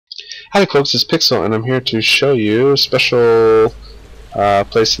Hi folks, it's Pixel and I'm here to show you a special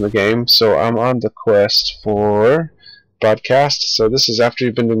place in the game. So I'm on the quest for broadcast. So this is after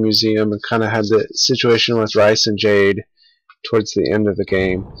you've been to the museum and kind of had the situation with Rice and Jade towards the end of the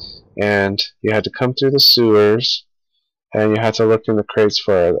game. And you had to come through the sewers and you had to look in the crates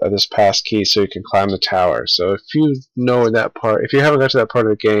for this pass key so you can climb the tower. So if you know that part, if you haven't got to that part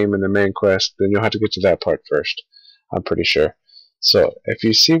of the game in the main quest, then you'll have to get to that part first, I'm pretty sure. So if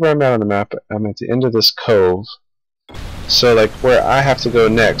you see where I'm at on the map, I'm at the end of this cove. So like where I have to go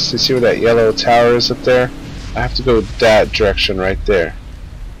next, you see where that yellow tower is up there? I have to go that direction right there.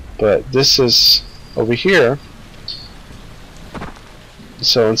 But this is over here.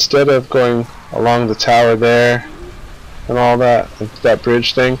 So instead of going along the tower there and all that, that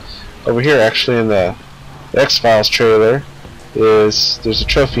bridge thing, over here actually in the X-Files trailer there's a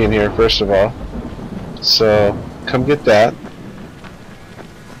trophy in here first of all. So come get that.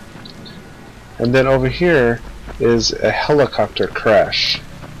 And then over here is a helicopter crash.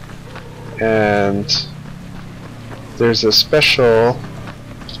 And there's a special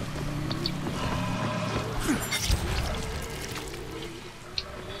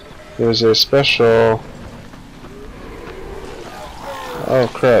oh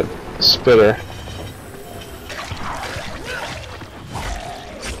crud, spitter.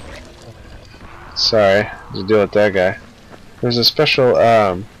 Sorry, to deal with that guy. There's a special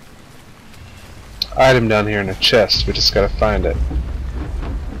item down here in a chest. We just gotta find it.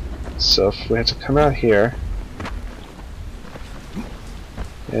 So if we have to come out here,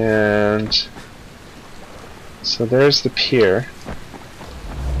 and so there's the pier.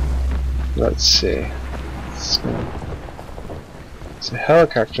 Let's see. It's a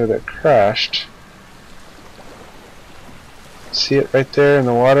helicopter that crashed. See it right there in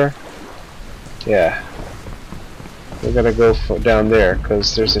the water? Yeah. We gotta go down there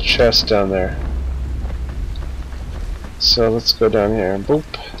because there's a chest down there. So let's go down here and boop.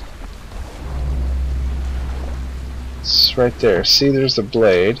 It's right there. See, there's the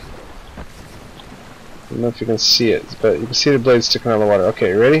blade. I don't know if you can see it, but you can see the blade sticking out of the water.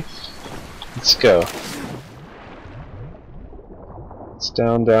 Okay, ready? Let's go. It's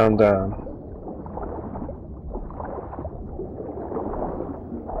down, down, down.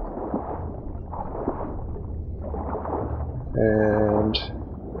 And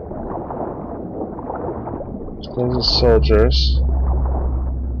there's the soldiers.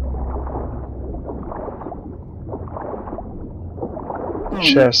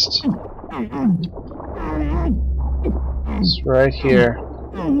 Chest. It's right here.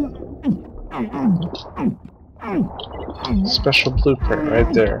 Special blueprint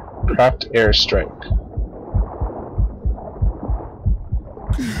right there. Craft airstrike.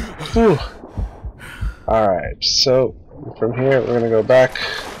 Whew. Alright, so from here we're gonna go back.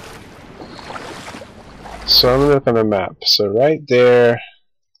 So I'm gonna look on the map. So right there,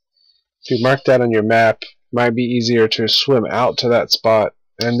 if you mark that on your map, it might be easier to swim out to that spot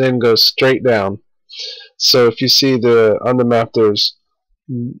and then go straight down. So if you see on the map, there's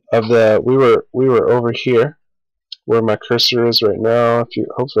we were over here where my cursor is right now.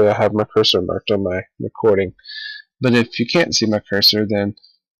 Hopefully I have my cursor marked on my recording. But if you can't see my cursor, then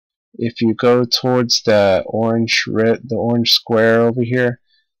if you go towards the orange square over here,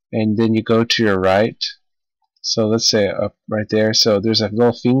 and then you go to your right. So let's say up right there. So there's a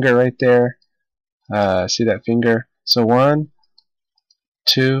little finger right there. See that finger? So 1,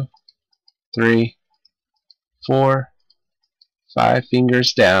 2, 3, 4, 5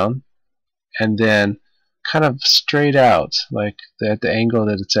 fingers down, and then kind of straight out, like at the angle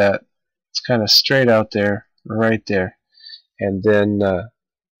that it's at. It's kind of straight out there, right there, and then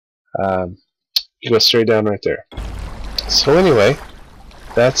you go straight down right there. So anyway,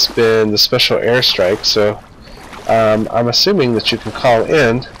 that's been the special airstrike. So I'm assuming that you can call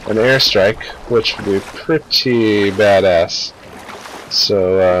in an airstrike, which would be pretty badass.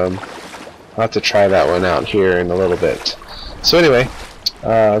 So I'll have to try that one out here in a little bit. So anyway,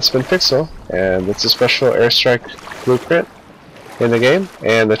 it's been Pixel, and it's a special airstrike blueprint in the game,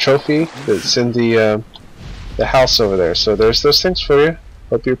 and the trophy that's in the house over there. So there's those things for you.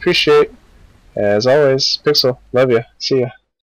 Hope you appreciate. As always, Pixel, love you. See ya.